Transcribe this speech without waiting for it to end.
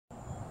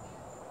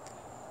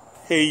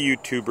Hey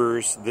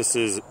YouTubers, this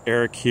is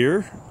Eric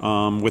here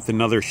with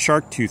another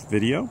shark tooth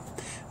video.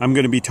 I'm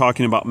going to be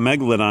talking about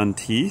Megalodon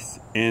teeth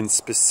and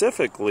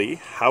specifically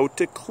how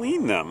to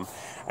clean them.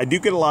 I do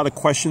get a lot of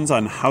questions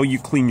on how you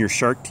clean your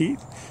shark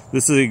teeth.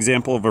 This is an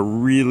example of a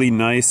really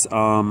nice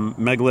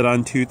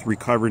Megalodon tooth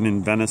recovered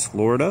in Venice,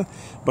 Florida,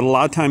 but a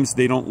lot of times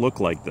they don't look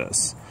like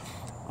this.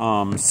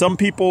 Some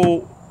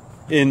people,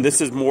 and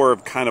this is more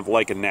of kind of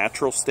like a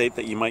natural state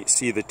that you might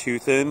see the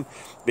tooth in.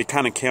 They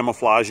kind of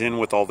camouflage in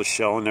with all the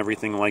shell and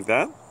everything like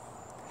that.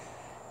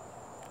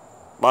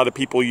 A lot of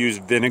people use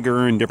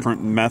vinegar and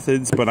different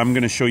methods, but I'm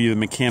going to show you the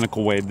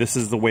mechanical way. This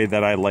is the way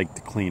that I like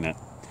to clean it.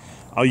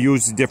 I'll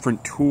use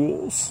different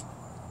tools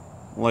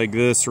like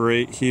this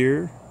right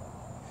here.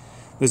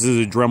 This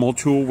is a Dremel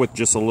tool with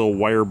just a little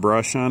wire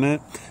brush on it.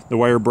 The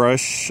wire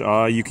brush,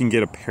 you can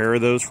get a pair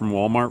of those from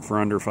Walmart for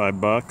under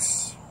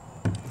 $5.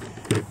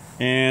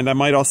 And I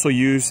might also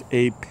use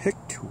a pick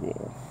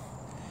tool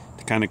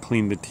to kind of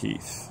clean the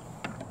teeth.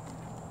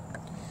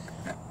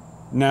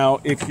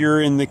 Now, if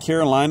you're in the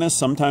Carolinas,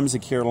 sometimes the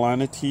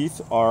Carolina teeth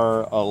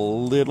are a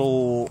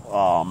little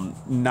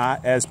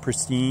not as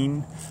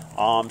pristine.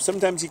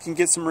 Sometimes you can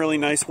get some really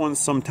nice ones,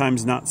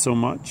 sometimes not so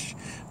much.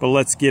 But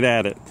let's get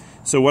at it.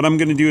 So what I'm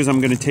going to do is I'm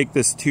going to take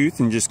this tooth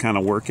and just kind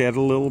of work at it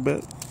a little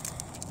bit.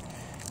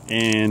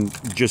 And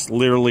just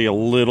literally a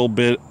little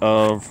bit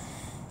of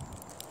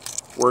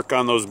work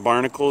on those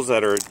barnacles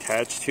that are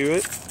attached to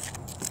it.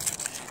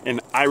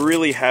 And I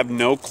really have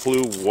no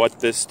clue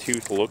what this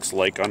tooth looks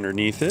like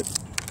underneath it.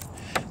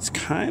 It's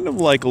kind of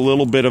like a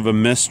little bit of a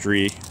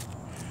mystery.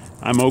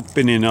 I'm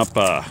opening up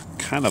a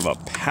kind of a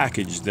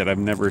package that I've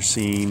never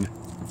seen.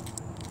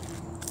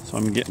 So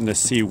I'm getting to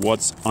see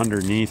what's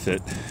underneath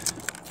it.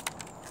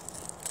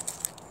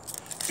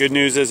 Good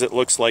news is it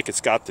looks like it's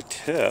got the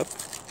tip.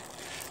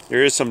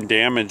 There is some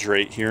damage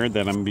right here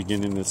that I'm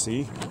beginning to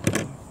see.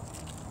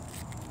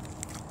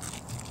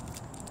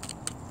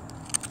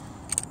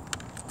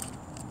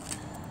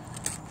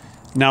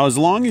 Now, as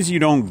long as you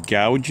don't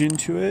gouge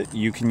into it,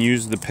 you can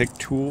use the pick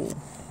tool.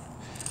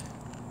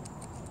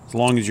 As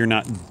long as you're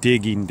not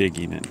digging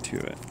into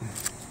it.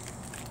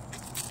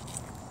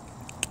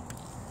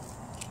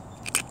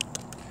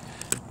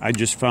 I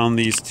just found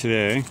these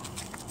today.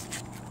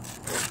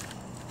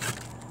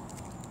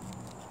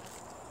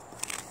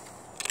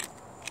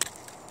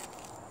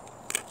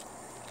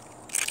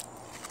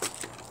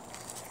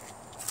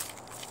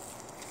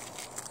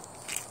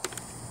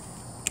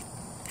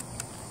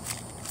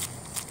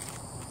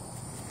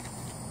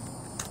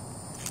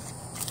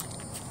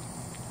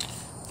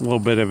 A little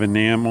bit of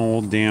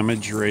enamel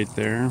damage right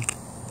there.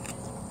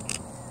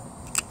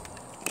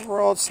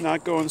 Overall, it's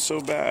not going so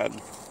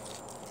bad.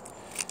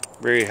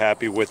 Very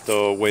happy with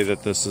the way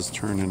that this is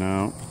turning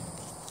out.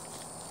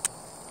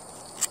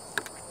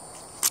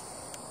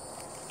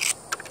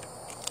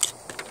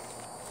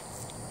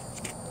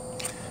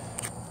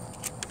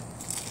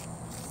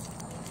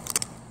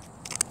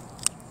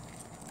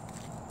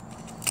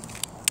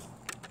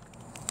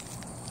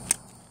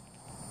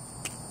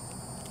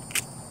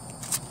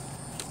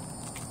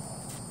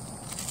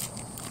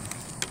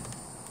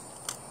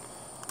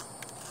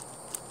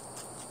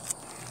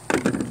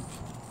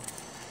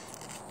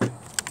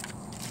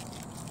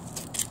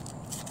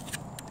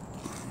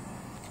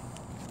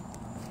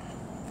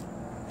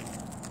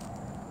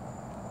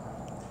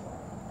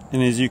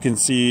 And as you can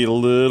see, a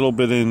little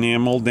bit of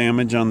enamel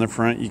damage on the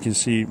front. You can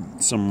see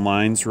some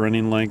lines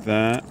running like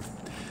that.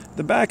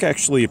 The back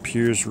actually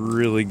appears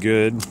really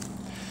good.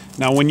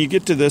 Now, when you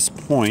get to this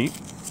point,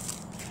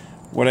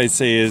 what I'd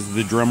say is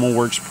the Dremel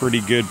works pretty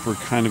good for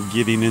kind of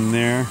getting in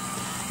there.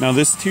 Now,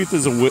 this tooth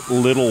is a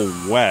little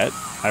wet.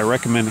 I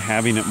recommend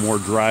having it more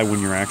dry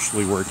when you're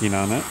actually working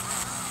on it.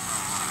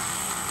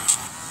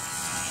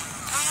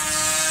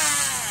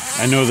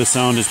 I know the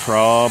sound is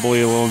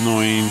probably a little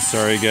annoying.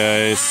 Sorry,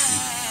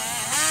 guys.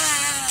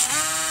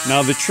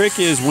 Now the trick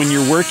is when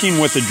you're working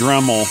with a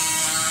Dremel,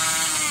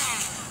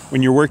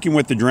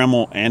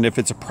 and if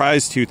it's a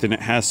prize tooth and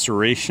it has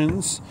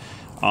serrations,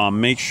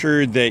 make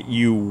sure that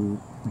you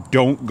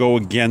don't go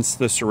against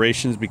the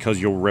serrations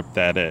because you'll rip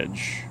that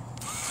edge.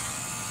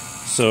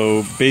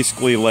 So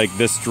basically like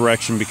this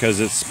direction because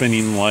it's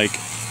spinning like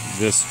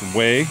this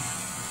way.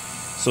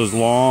 So as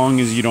long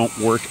as you don't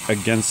work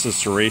against the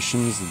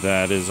serrations,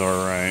 that is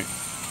all right.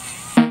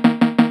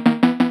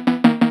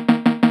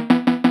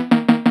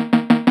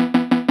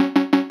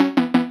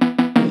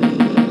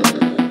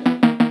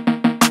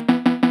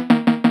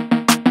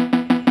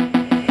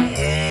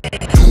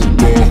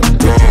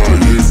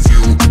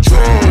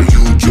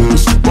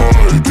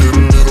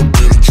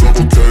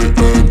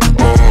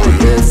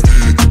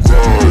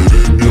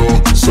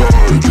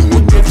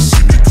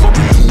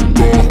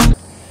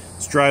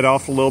 Dried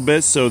off a little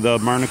bit so the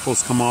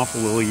barnacles come off a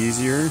little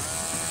easier.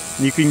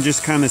 And you can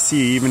just kind of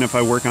see, even if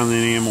I work on the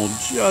enamel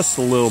just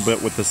a little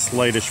bit with the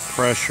slightest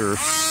pressure,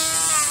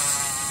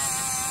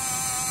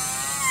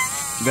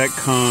 that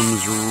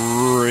comes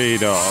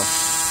right off.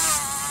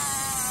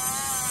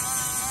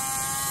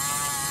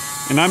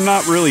 And I'm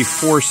not really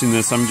forcing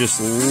this, I'm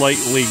just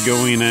lightly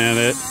going at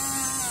it.